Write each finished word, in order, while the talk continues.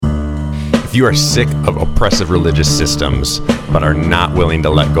If you are sick of oppressive religious systems, but are not willing to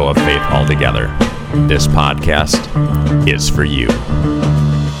let go of faith altogether, this podcast is for you.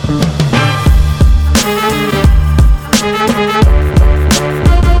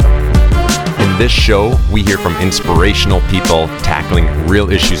 In this show, we hear from inspirational people tackling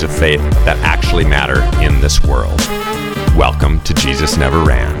real issues of faith that actually matter in this world. Welcome to Jesus Never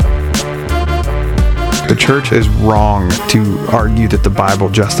Ran. The church is wrong to argue that the Bible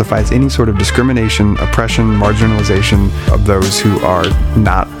justifies any sort of discrimination, oppression, marginalization of those who are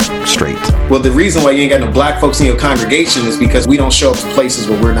not straight. Well, the reason why you ain't got no black folks in your congregation is because we don't show up to places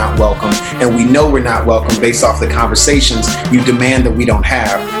where we're not welcome, and we know we're not welcome based off the conversations you demand that we don't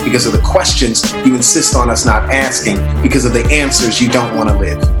have, because of the questions you insist on us not asking, because of the answers you don't want to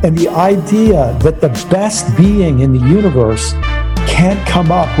live. And the idea that the best being in the universe can't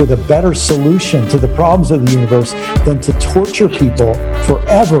come up with a better solution to the problems of the universe than to torture people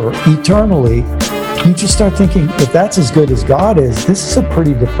forever, eternally. You just start thinking, if that's as good as God is, this is a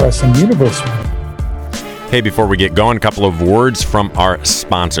pretty depressing universe. Hey, before we get going, a couple of words from our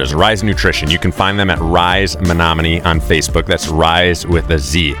sponsors. Rise Nutrition. You can find them at Rise Menominee on Facebook. That's Rise with a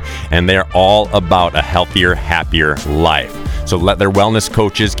Z. And they're all about a healthier, happier life. So let their wellness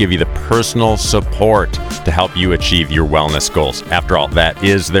coaches give you the personal support to help you achieve your wellness goals. After all, that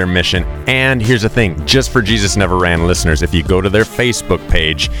is their mission. And here's the thing, just for Jesus Never Ran listeners, if you go to their Facebook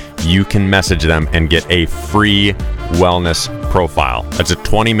page, you can message them and get a free wellness profile. That's a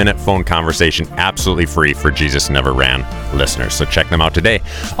 20-minute phone conversation, absolutely free for Jesus Never Ran listeners. So check them out today.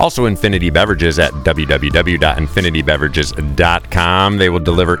 Also, Infinity Beverages at www.infinitybeverages.com. They will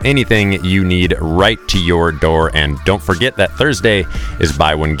deliver anything you need right to your door. And don't forget that Thursday is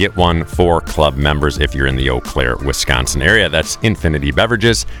buy one, get one for club members if you're in the Eau Claire, Wisconsin area. That's Infinity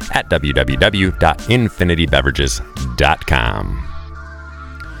Beverages at www.infinitybeverages.com.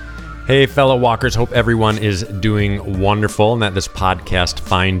 Hey, fellow walkers, hope everyone is doing wonderful and that this podcast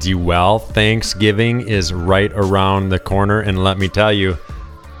finds you well. Thanksgiving is right around the corner, and let me tell you,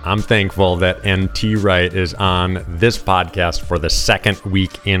 I'm thankful that NT Wright is on this podcast for the second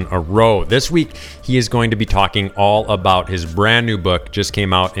week in a row. This week, he is going to be talking all about his brand new book, just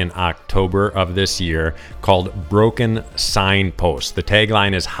came out in October of this year, called Broken Signposts. The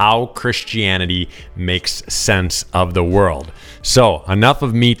tagline is How Christianity Makes Sense of the World. So, enough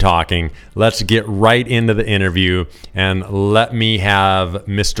of me talking. Let's get right into the interview, and let me have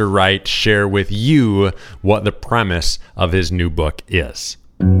Mr. Wright share with you what the premise of his new book is.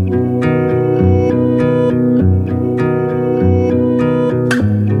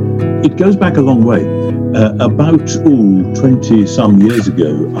 It goes back a long way. About 20-some years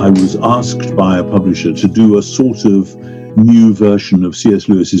ago, I was asked by a publisher to do a sort of new version of C.S.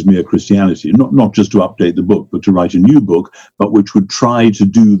 Lewis's Mere Christianity, not just to update the book, but to write a new book, but which would try to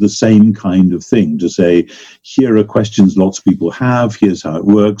do the same kind of thing, to say, here are questions lots of people have, here's how it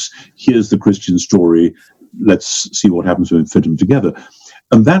works, here's the Christian story, let's see what happens when we fit them together.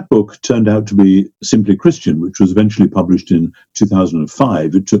 And that book turned out to be Simply Christian, which was eventually published in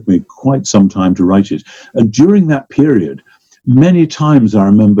 2005. It took me quite some time to write it. And during that period, many times I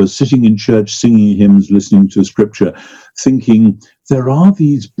remember sitting in church, singing hymns, listening to scripture, thinking there are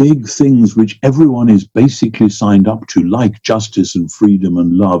these big things which everyone is basically signed up to, like justice and freedom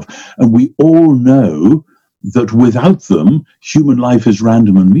and love. And we all know that without them, human life is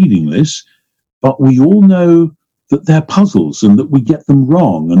random and meaningless. But we all know that they're puzzles and that we get them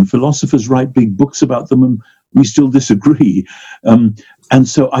wrong, and philosophers write big books about them and we still disagree. And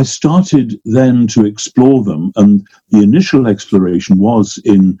so I started then to explore them, and the initial exploration was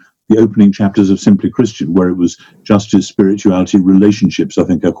in the opening chapters of Simply Christian, where it was justice, spirituality, relationships, I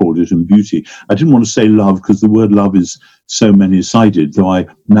think I called it, and beauty. I didn't want to say love because the word love is so many-sided, though I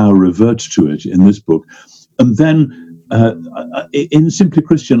now revert to it in this book. And then in Simply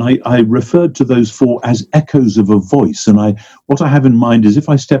Christian, I referred to those four as echoes of a voice. And what I have in mind is if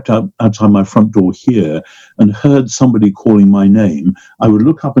I stepped outside my front door here and heard somebody calling my name, I would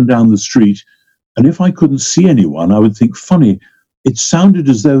look up and down the street, and if I couldn't see anyone, I would think, funny, it sounded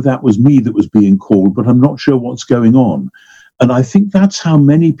as though that was me that was being called, but I'm not sure what's going on. And I think that's how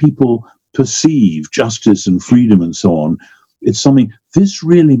many people perceive justice and freedom and so on. It's something, this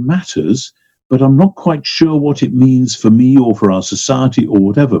really matters, but I'm not quite sure what it means for me or for our society or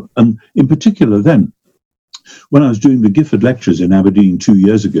whatever. And in particular then, when I was doing the Gifford Lectures in Aberdeen 2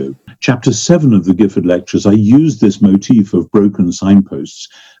 years ago, chapter 7 of the Gifford Lectures, I used this motif of broken signposts,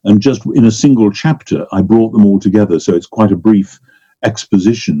 and just in a single chapter, I brought them all together. So it's quite a brief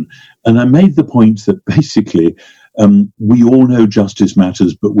exposition. And I made the point that basically, we all know justice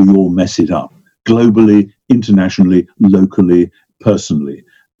matters, but we all mess it up globally, internationally, locally, personally.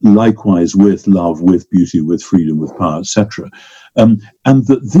 likewise with love, with beauty, with freedom, with power, etc. And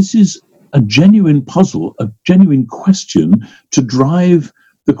that this is a genuine puzzle, a genuine question to drive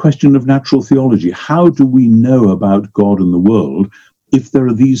the question of natural theology. How do we know about God and the world if there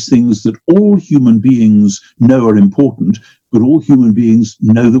are these things that all human beings know are important, but all human beings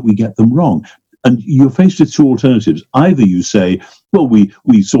know that we get them wrong? And you're faced with two alternatives. Either you say, well,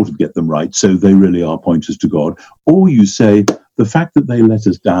 we sort of get them right, so they really are pointers to God. Or you say, the fact that they let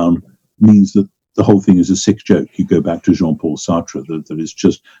us down means that the whole thing is a sick joke. You go back to Jean-Paul Sartre, that it's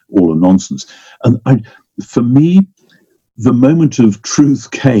just all a nonsense. And for me, the moment of truth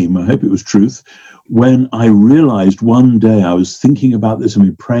came, I hope it was truth, when I realized one day, I was thinking about this,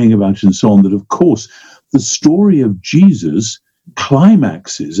 praying about it and so on, that of course, the story of Jesus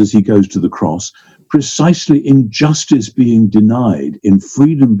climaxes as he goes to the cross, precisely in justice being denied, in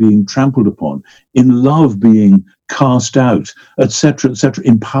freedom being trampled upon, in love being cast out, etc.,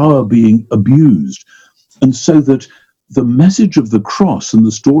 in power being abused. And so that the message of the cross and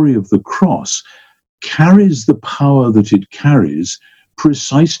the story of the cross carries the power that it carries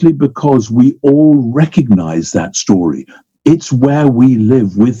precisely because we all recognize that story. It's where we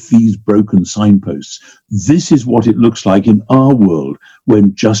live with these broken signposts. This is what it looks like in our world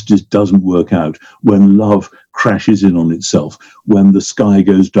when justice doesn't work out, when love crashes in on itself, when the sky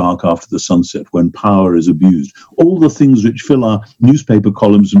goes dark after the sunset, when power is abused. All the things which fill our newspaper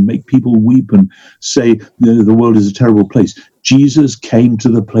columns and make people weep and say the world is a terrible place. Jesus came to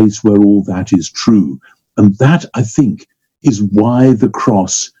the place where all that is true. And that, I think, is why the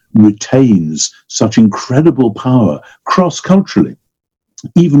cross retains such incredible power cross-culturally.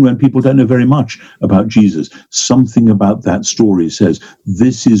 Even when people don't know very much about Jesus, something about that story says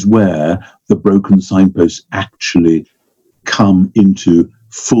this is where the broken signposts actually come into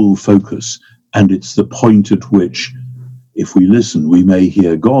full focus. And it's the point at which, if we listen, we may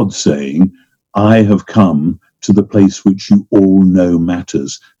hear God saying, I have come to the place which you all know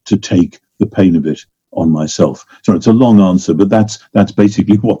matters, to take the pain of it on myself. So it's a long answer, but that's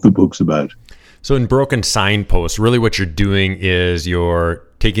basically what the book's about. So in Broken Signposts, really what you're doing is you're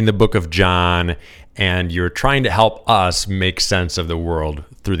taking the book of John and you're trying to help us make sense of the world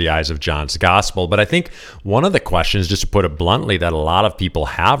through the eyes of John's gospel. But I think one of the questions, just to put it bluntly, that a lot of people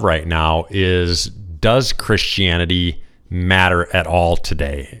have right now is, does Christianity matter at all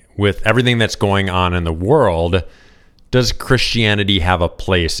today? With everything that's going on in the world, does Christianity have a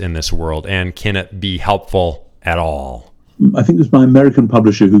place in this world, and can it be helpful at all? I think it was my American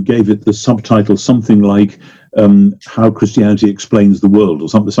publisher who gave it the subtitle something like How Christianity Explains the World, or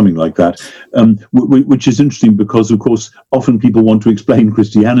something like that, which is interesting because, of course, often people want to explain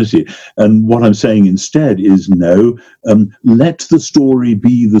Christianity. And what I'm saying instead is no, let the story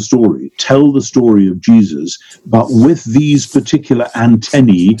be the story. Tell the story of Jesus, but with these particular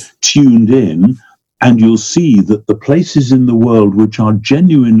antennae tuned in, and you'll see that the places in the world which are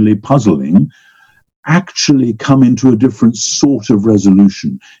genuinely puzzling actually come into a different sort of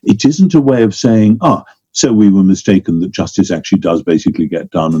resolution. It isn't a way of saying, so we were mistaken that justice actually does basically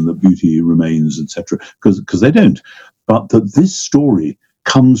get done and that beauty remains, etc., because they don't. But that this story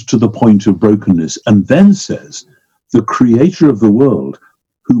comes to the point of brokenness and then says, the creator of the world,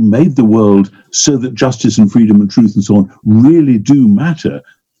 who made the world so that justice and freedom and truth and so on really do matter,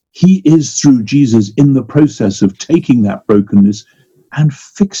 he is, through Jesus, in the process of taking that brokenness and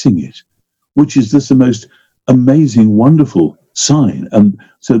fixing it, which is the most amazing, wonderful sign. And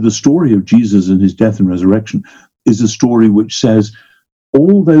so the story of Jesus and his death and resurrection is a story which says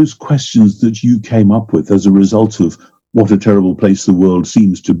all those questions that you came up with as a result of what a terrible place the world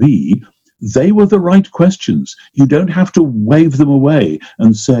seems to be, they were the right questions. You don't have to wave them away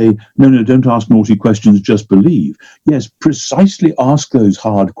and say, no, don't ask naughty questions, just believe. Yes, precisely ask those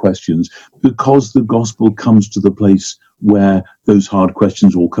hard questions, because the gospel comes to the place where those hard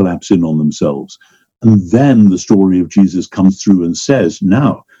questions all collapse in on themselves. And then the story of Jesus comes through and says,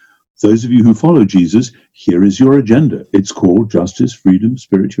 now, those of you who follow Jesus, here is your agenda. It's called justice, freedom,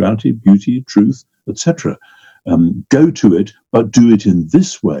 spirituality, beauty, truth, etc. Go to it, but do it in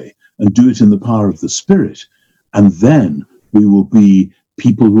this way. And do it in the power of the Spirit. And then we will be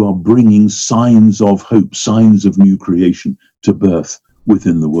people who are bringing signs of hope, signs of new creation to birth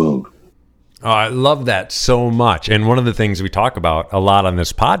within the world. Oh, I love that so much. And one of the things we talk about a lot on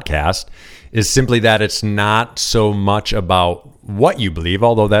this podcast is simply that it's not so much about what you believe,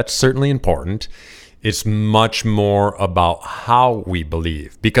 although that's certainly important. It's much more about how we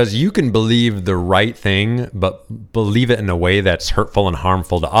believe, because you can believe the right thing, but believe it in a way that's hurtful and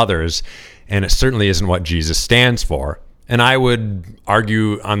harmful to others. And it certainly isn't what Jesus stands for. And I would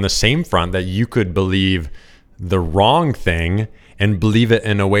argue on the same front that you could believe the wrong thing and believe it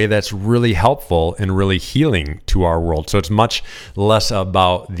in a way that's really helpful and really healing to our world. So it's much less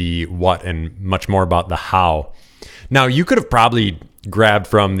about the what and much more about the how. Now, you could have probably grabbed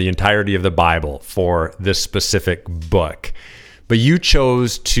from the entirety of the Bible for this specific book, but you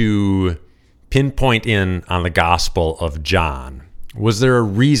chose to pinpoint in on the Gospel of John. Was there a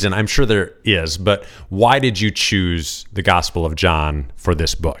reason? I'm sure there is, but why did you choose the Gospel of John for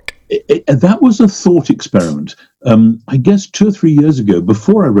this book? That was a thought experiment. I guess 2 or 3 years ago,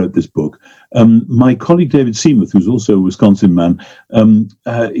 before I wrote this book, my colleague David Seamuth, who's also a Wisconsin man,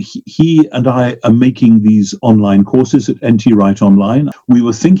 he and I are making these online courses at NT Wright Online. We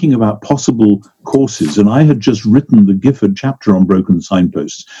were thinking about possible courses, and I had just written the Gifford chapter on broken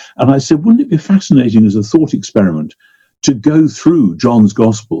signposts. And I said, wouldn't it be fascinating as a thought experiment to go through John's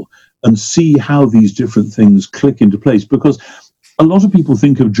Gospel and see how these different things click into place? Because a lot of people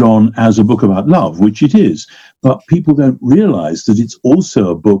think of John as a book about love, which it is, but people don't realize that it's also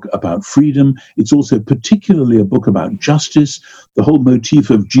a book about freedom. It's also particularly a book about justice. The whole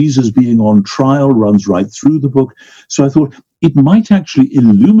motif of Jesus being on trial runs right through the book. So I thought it might actually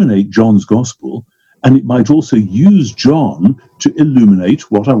illuminate John's gospel, and it might also use John to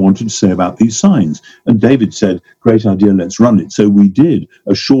illuminate what I wanted to say about these signs. And David said, great idea, let's run it. So we did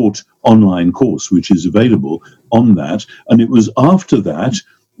a short online course, which is available on that. And it was after that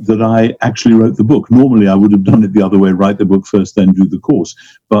that I actually wrote the book. Normally, I would have done it the other way, write the book first, then do the course.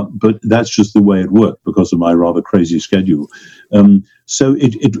 But that's just the way it worked because of my rather crazy schedule. So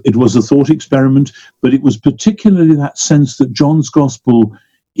it was a thought experiment, but it was particularly that sense that John's gospel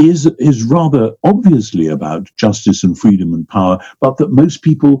is rather obviously about justice and freedom and power, but that most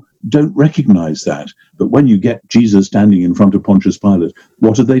people don't recognize that. But when you get Jesus standing in front of Pontius Pilate,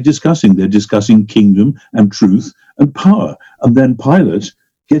 what are they discussing? They're discussing kingdom and truth and power. And then Pilate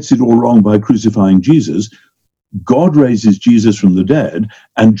gets it all wrong by crucifying Jesus. God raises Jesus from the dead,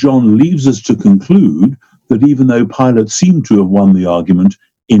 and John leaves us to conclude that even though Pilate seemed to have won the argument,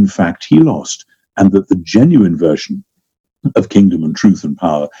 in fact he lost, and that the genuine version of kingdom and truth and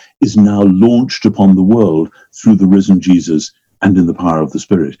power is now launched upon the world through the risen Jesus and in the power of the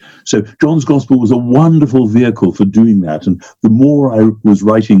Spirit. So John's Gospel was a wonderful vehicle for doing that. And the more I was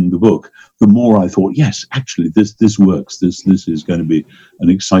writing the book, the more I thought, yes, actually, this works. This is going to be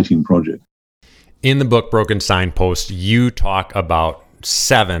an exciting project. In the book, Broken Signposts, you talk about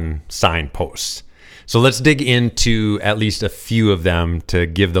 7 signposts. So let's dig into at least a few of them to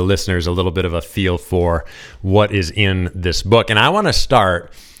give the listeners a little bit of a feel for what is in this book. And I want to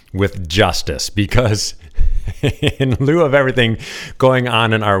start with justice, because in lieu of everything going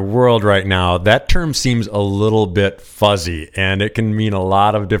on in our world right now, that term seems a little bit fuzzy, and it can mean a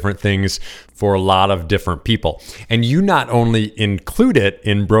lot of different things for a lot of different people. And you not only include it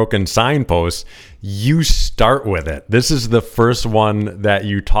in Broken Signposts, you start with it. This is the first one that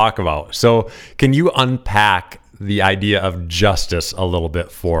you talk about. So can you unpack the idea of justice a little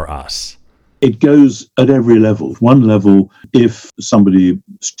bit for us? It goes at every level. One level, if somebody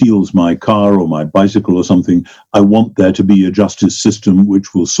steals my car or my bicycle or something, I want there to be a justice system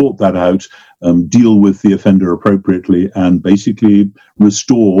which will sort that out, deal with the offender appropriately, and basically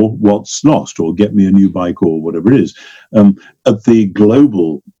restore what's lost or get me a new bike or whatever it is. At the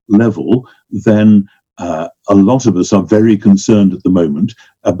global level, then a lot of us are very concerned at the moment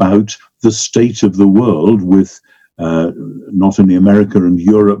about the state of the world, with not only America and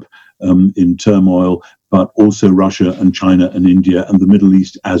Europe in turmoil, but also Russia and China and India and the Middle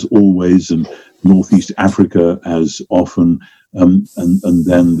East as always, and Northeast Africa as often, and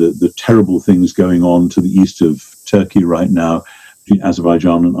then the terrible things going on to the east of Turkey right now, between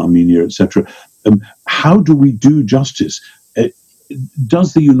Azerbaijan and Armenia, etc. How do we do justice?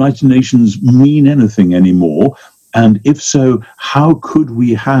 Does the United Nations mean anything anymore? And if so, how could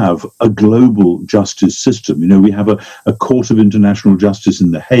we have a global justice system? You know, we have a Court of International Justice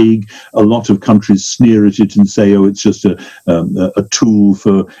in The Hague. A lot of countries sneer at it and say, oh, it's just a tool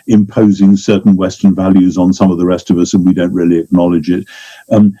for imposing certain Western values on some of the rest of us, and we don't really acknowledge it.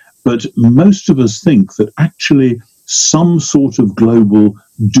 But most of us think that actually some sort of global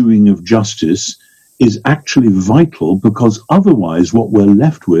doing of justice is actually vital, because otherwise what we're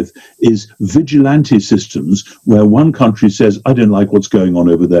left with is vigilante systems where one country says, I don't like what's going on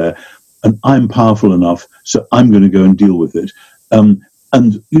over there, and I'm powerful enough, so I'm going to go and deal with it.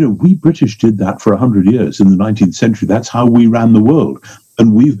 And, you know, we British did that for 100 years in the 19th century. That's how we ran the world.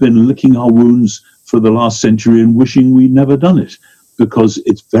 And we've been licking our wounds for the last century and wishing we'd never done it. because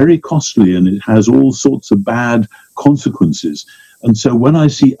it's very costly and it has all sorts of bad consequences. And so when I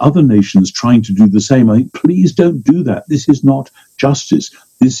see other nations trying to do the same, I think, please don't do that. This is not justice.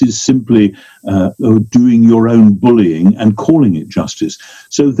 This is simply doing your own bullying and calling it justice.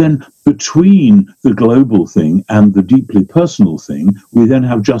 So then between the global thing and the deeply personal thing, we then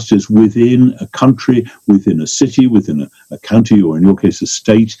have justice within a country, within a city, within a county, or in your case, a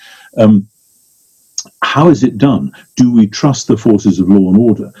state. How is it done? Do we trust the forces of law and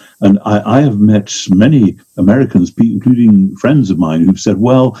order? And I have met many Americans, including friends of mine, who've said,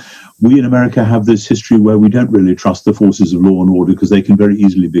 well, we in America have this history where we don't really trust the forces of law and order because they can very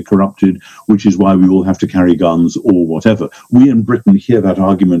easily be corrupted, which is why we all have to carry guns or whatever. We in Britain hear that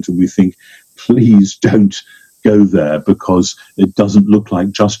argument and we think, please don't go there because it doesn't look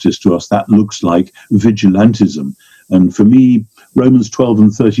like justice to us. That looks like vigilantism. And for me, Romans 12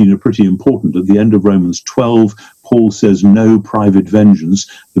 and 13 are pretty important. At the end of Romans 12, Paul says no private vengeance.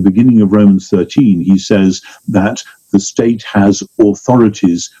 The beginning of Romans 13, he says that the state has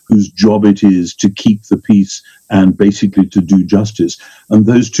authorities whose job it is to keep the peace and basically to do justice. And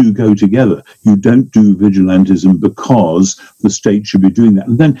those two go together. You don't do vigilantism because the state should be doing that.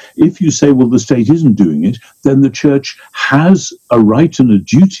 And then if you say, well, the state isn't doing it, then the church has a right and a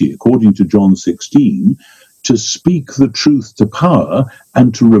duty, according to John 16, to speak the truth to power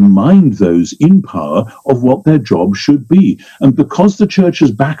and to remind those in power of what their job should be. And because the church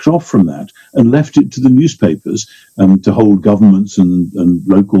has backed off from that and left it to the newspapers to hold governments and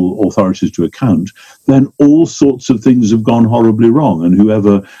local authorities to account, then all sorts of things have gone horribly wrong. And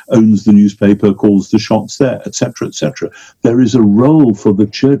whoever owns the newspaper calls the shots there, etc., etc. There is a role for the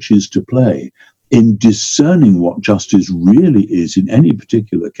churches to play in discerning what justice really is in any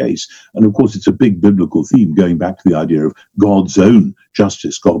particular case. And of course, it's a big biblical theme going back to the idea of God's own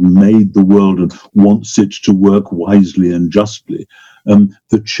justice. God made the world and wants it to work wisely and justly.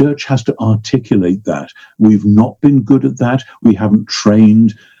 The church has to articulate that. We've not been good at that. We haven't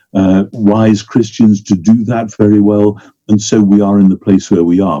trained wise Christians to do that very well. And so we are in the place where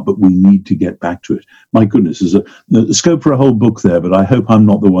we are, but we need to get back to it. My goodness, there's a scope for a whole book there, but I hope I'm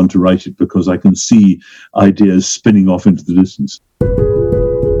not the one to write it because I can see ideas spinning off into the distance.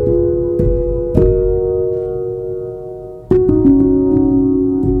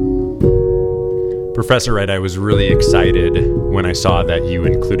 Professor Wright, I was really excited when I saw that you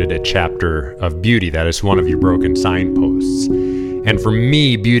included a chapter of beauty. That is one of your broken signposts. And for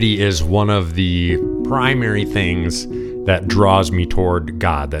me, beauty is one of the primary things that draws me toward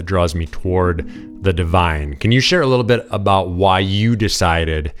God, that draws me toward the divine. Can you share a little bit about why you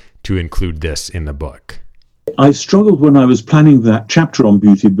decided to include this in the book? I struggled when I was planning that chapter on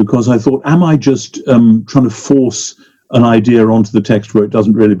beauty because I thought, am I just trying to force an idea onto the text where it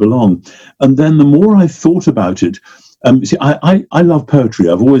doesn't really belong? And then the more I thought about it, see, I love poetry.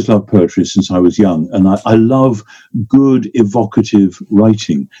 I've always loved poetry since I was young, and I love good, evocative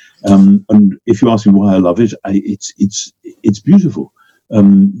writing. And if you ask me why I love it, it's beautiful.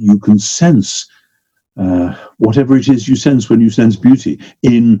 You can sense whatever it is you sense when you sense beauty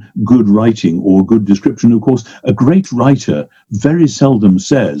in good writing or good description. Of course, a great writer very seldom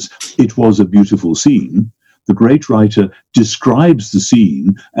says it was a beautiful scene. The great writer describes the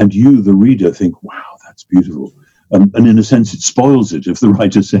scene, and you, the reader, think, wow, that's beautiful. And in a sense, it spoils it if the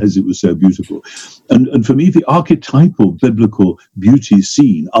writer says it was so beautiful. And for me, the archetypal biblical beauty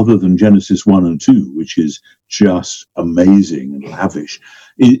scene, other than Genesis 1 and 2, which is just amazing and lavish,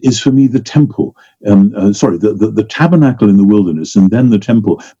 is for me the temple. The tabernacle in the wilderness and then the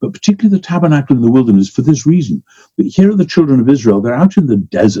temple, but particularly the tabernacle in the wilderness for this reason. But here are the children of Israel. They're out in the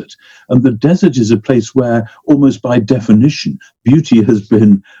desert, and the desert is a place where almost by definition, beauty has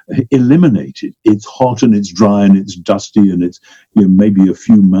been eliminated. It's hot and it's dry and it's dusty and it's maybe a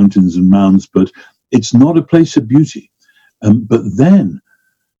few mountains and mounds, but it's not a place of beauty. But then,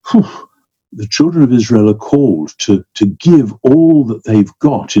 the children of Israel are called to give all that they've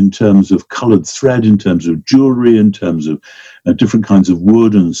got in terms of colored thread, in terms of jewelry, in terms of different kinds of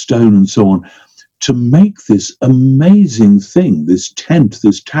wood and stone and so on, to make this amazing thing, this tent,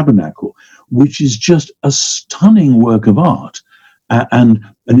 this tabernacle, which is just a stunning work of art. And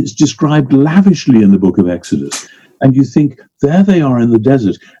it's described lavishly in the book of Exodus. And you think, there they are in the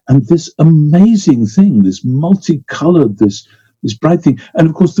desert, and this amazing thing, this multicolored, this bright thing. And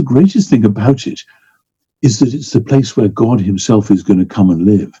of course, the greatest thing about it is that it's the place where God himself is going to come and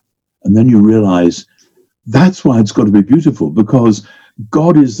live. And then you realize that's why it's got to be beautiful, because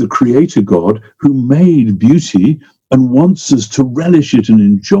God is the creator God who made beauty and wants us to relish it and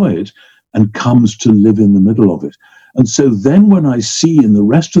enjoy it and comes to live in the middle of it. And so then when I see in the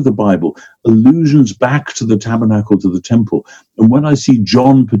rest of the Bible allusions back to the tabernacle, to the temple, and when I see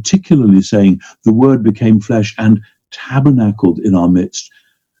John particularly saying the Word became flesh and tabernacled in our midst,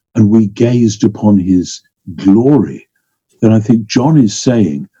 and we gazed upon his glory, then I think John is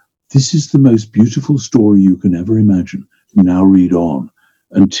saying, this is the most beautiful story you can ever imagine. Now read on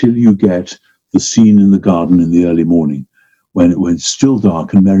until you get the scene in the garden in the early morning, when it's still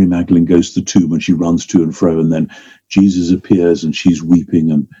dark and Mary Magdalene goes to the tomb and she runs to and fro, and then Jesus appears and she's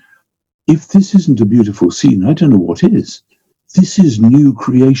weeping. And if this isn't a beautiful scene, I don't know what is. This is new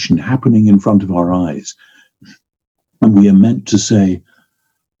creation happening in front of our eyes. And we are meant to say,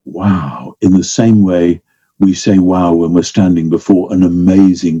 wow, in the same way we say wow when we're standing before an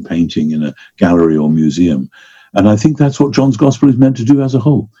amazing painting in a gallery or museum. And I think that's what John's Gospel is meant to do as a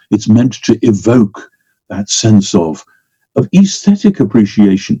whole. It's meant to evoke that sense of aesthetic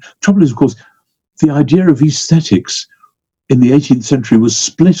appreciation. Trouble is, of course, the idea of aesthetics in the 18th century was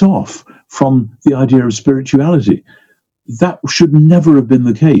split off from the idea of spirituality. That should never have been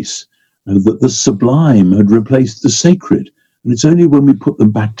the case, that the sublime had replaced the sacred. And it's only when we put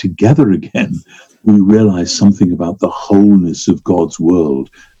them back together again we realize something about the wholeness of God's world,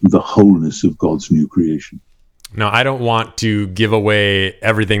 the wholeness of God's new creation. Now, I don't want to give away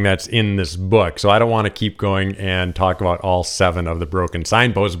everything that's in this book, so I don't want to keep going and talk about all 7 of the broken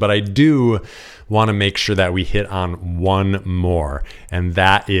signposts, but I do want to make sure that we hit on one more, and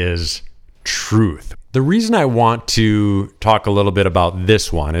that is truth. The reason I want to talk a little bit about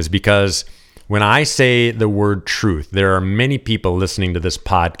this one is because when I say the word truth, there are many people listening to this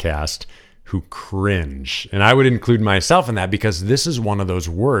podcast who cringe. And I would include myself in that, because this is one of those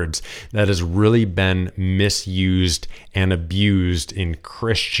words that has really been misused and abused in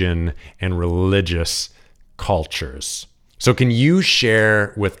Christian and religious cultures. So can you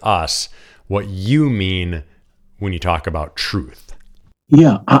share with us what you mean when you talk about truth?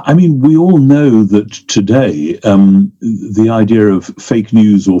 Yeah, I mean, we all know that today the idea of fake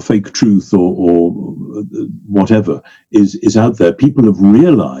news or fake truth or whatever is out there. People have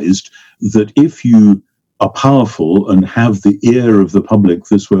realized that if you are powerful and have the ear of the public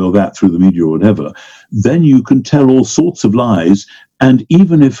this way or that through the media or whatever, then you can tell all sorts of lies. And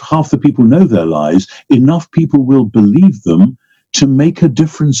even if half the people know they're lies, enough people will believe them to make a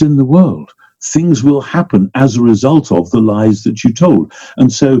difference in the world. Things will happen as a result of the lies that you told.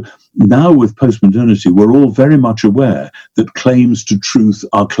 And so now with postmodernity, we're all very much aware that claims to truth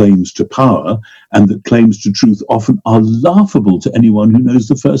are claims to power, and that claims to truth often are laughable to anyone who knows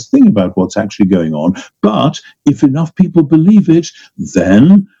the first thing about what's actually going on. But if enough people believe it,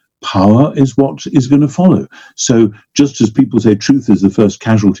 then power is what is going to follow. So just as people say truth is the first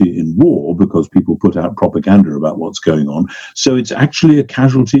casualty in war because people put out propaganda about what's going on, so it's actually a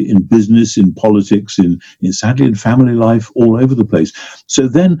casualty in business, in politics, in sadly in family life, all over the place. So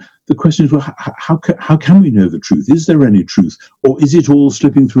then the question is, well, how can we know the truth? Is there any truth? Or is it all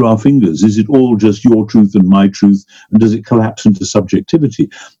slipping through our fingers? Is it all just your truth and my truth? And does it collapse into subjectivity?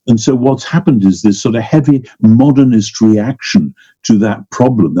 And so what's happened is this sort of heavy modernist reaction to that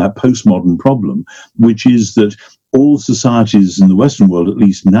problem, that postmodern problem, which is that all societies in the Western world, at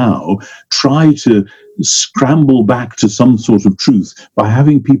least now, try to scramble back to some sort of truth by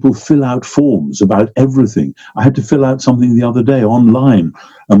having people fill out forms about everything. I had to fill out something the other day online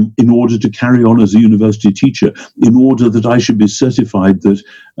in order to carry on as a university teacher, in order that I should be certified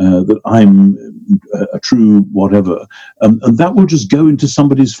that I'm a true whatever. And that will just go into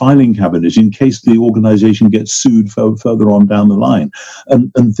somebody's filing cabinet in case the organization gets sued further on down the line.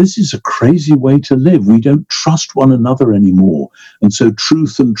 And this is a crazy way to live. We don't trust one another anymore. And so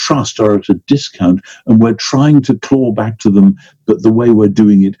truth and trust are at a discount, and we're trying to claw back to them, but the way we're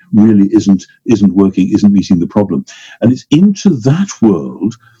doing it really isn't working, isn't meeting the problem. And it's into that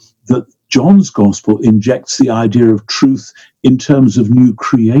world that John's Gospel injects the idea of truth in terms of new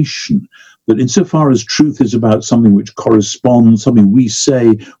creation. That insofar as truth is about something which corresponds, something we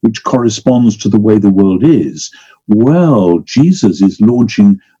say which corresponds to the way the world is, well, Jesus is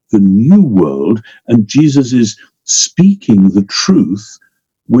launching the new world, and Jesus is speaking the truth,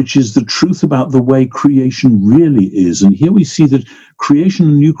 which is the truth about the way creation really is. And here we see that creation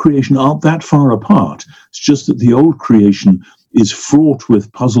and new creation aren't that far apart. It's just that the old creation is fraught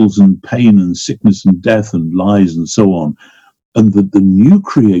with puzzles and pain and sickness and death and lies and so on. And that the new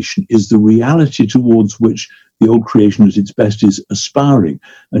creation is the reality towards which the old creation at its best is aspiring.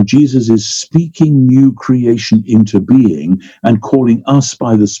 And Jesus is speaking new creation into being and calling us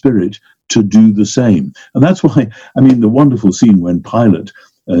by the Spirit to do the same. And that's why, I mean, the wonderful scene when Pilate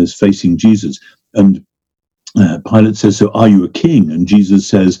is facing Jesus, and Pilate says, "So are you a king?" And Jesus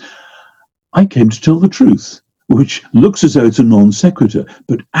says, "I came to tell the truth." which looks as though it's a non sequitur,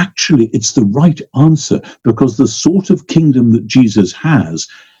 but actually it's the right answer, because the sort of kingdom that Jesus has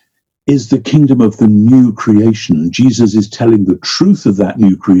is the kingdom of the new creation. And Jesus is telling the truth of that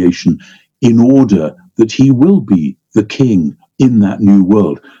new creation in order that he will be the king in that new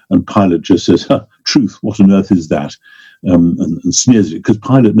world. And Pilate just says, truth, what on earth is that? And sneers at it, because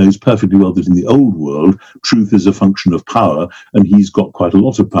Pilate knows perfectly well that in the old world, truth is a function of power, and he's got quite a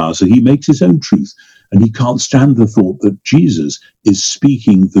lot of power, so he makes his own truth. And he can't stand the thought that Jesus is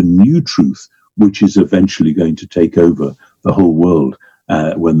speaking the new truth, which is eventually going to take over the whole world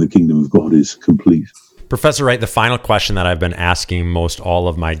when the kingdom of God is complete. Professor Wright, the final question that I've been asking most all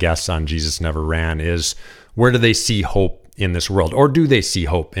of my guests on Jesus Never Ran is, where do they see hope in this world? Or do they see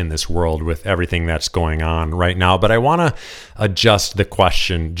hope in this world with everything that's going on right now? But I want to adjust the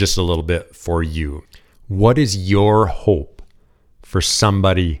question just a little bit for you. What is your hope for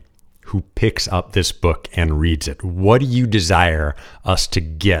somebody who picks up this book and reads it? What do you desire us to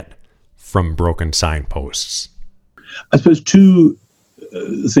get from Broken Signposts? I suppose two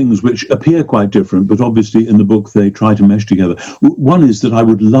things which appear quite different, but obviously in the book they try to mesh together. One is that I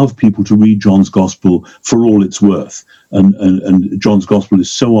would love people to read John's Gospel for all it's worth. And John's Gospel is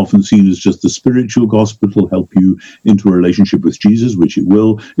so often seen as just the spiritual gospel. It'll help you into a relationship with Jesus, which it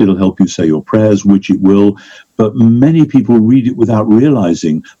will. It'll help you say your prayers, which it will. But many people read it without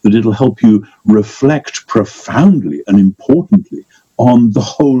realizing that it'll help you reflect profoundly and importantly on the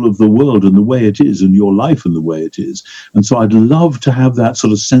whole of the world and the way it is, and your life and the way it is. And so I'd love to have that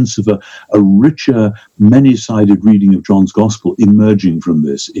sort of sense of a richer, many-sided reading of John's Gospel emerging from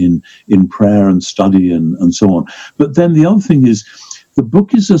this in prayer and study and so on. But then the other thing is, the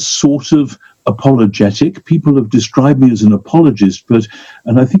book is a sort of apologetic. People have described me as an apologist,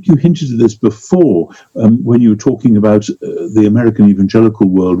 and I think you hinted at this before when you were talking about the American evangelical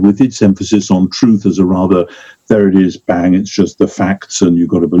world with its emphasis on truth as a rather, there it is, bang, it's just the facts and you've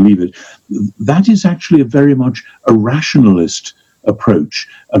got to believe it. That is actually very much a rationalist approach.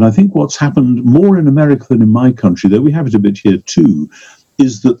 And I think what's happened more in America than in my country, though we have it a bit here too,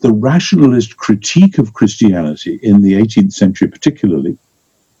 is that the rationalist critique of Christianity in the 18th century particularly,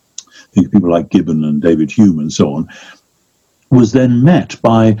 think of people like Gibbon and David Hume and so on, was then met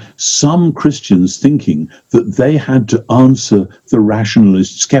by some Christians thinking that they had to answer the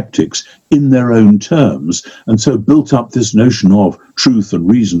rationalist skeptics in their own terms, and so built up this notion of truth and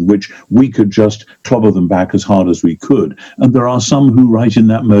reason, which we could just clobber them back as hard as we could. And there are some who write in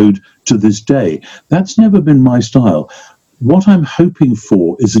that mode to this day. That's never been my style. What I'm hoping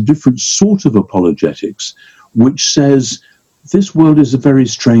for is a different sort of apologetics, which says this world is a very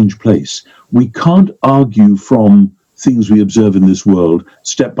strange place. We can't argue from things we observe in this world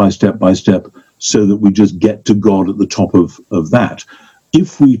step by step by step so that we just get to God at the top of that.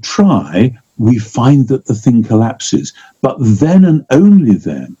 If we try, we find that the thing collapses. But then and only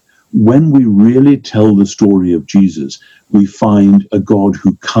then, when we really tell the story of Jesus, we find a God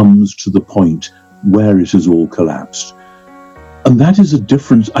who comes to the point where it has all collapsed. And that is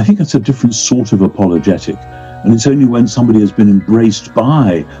I think that's a different sort of apologetic. And it's only when somebody has been embraced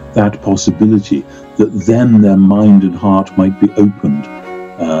by that possibility that then their mind and heart might be opened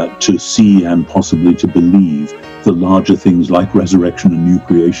to see and possibly to believe the larger things like resurrection and new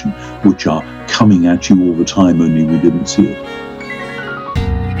creation, which are coming at you all the time, only we didn't see it.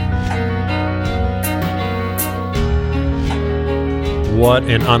 What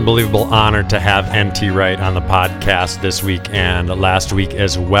an unbelievable honor to have N.T. Wright on the podcast this week and last week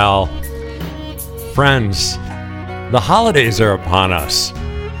as well. Friends, the holidays are upon us.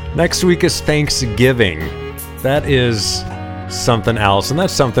 Next week is Thanksgiving. That is something else, and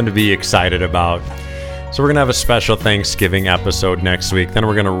that's something to be excited about. So we're going to have a special Thanksgiving episode next week. Then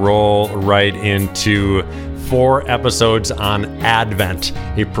we're going to roll right into 4 episodes on Advent,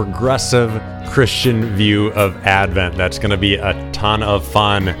 a progressive Christian view of Advent. That's going to be a ton of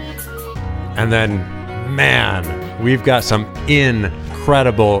fun. And then, man, we've got some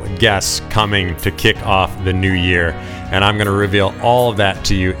incredible guests coming to kick off the new year. And I'm going to reveal all of that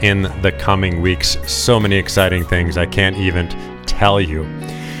to you in the coming weeks. So many exciting things I can't even tell you.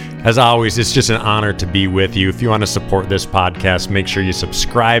 As always, it's just an honor to be with you. If you want to support this podcast, make sure you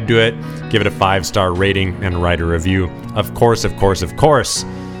subscribe to it, give it a 5-star rating, and write a review. Of course,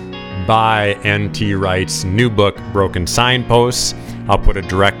 buy N.T. Wright's new book, Broken Signposts. I'll put a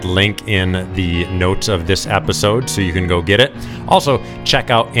direct link in the notes of this episode so you can go get it. Also,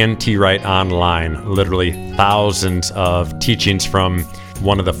 check out N.T. Wright online. Literally thousands of teachings from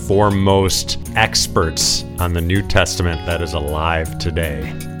one of the foremost experts on the New Testament that is alive today.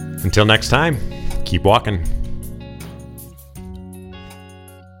 Until next time, keep walking.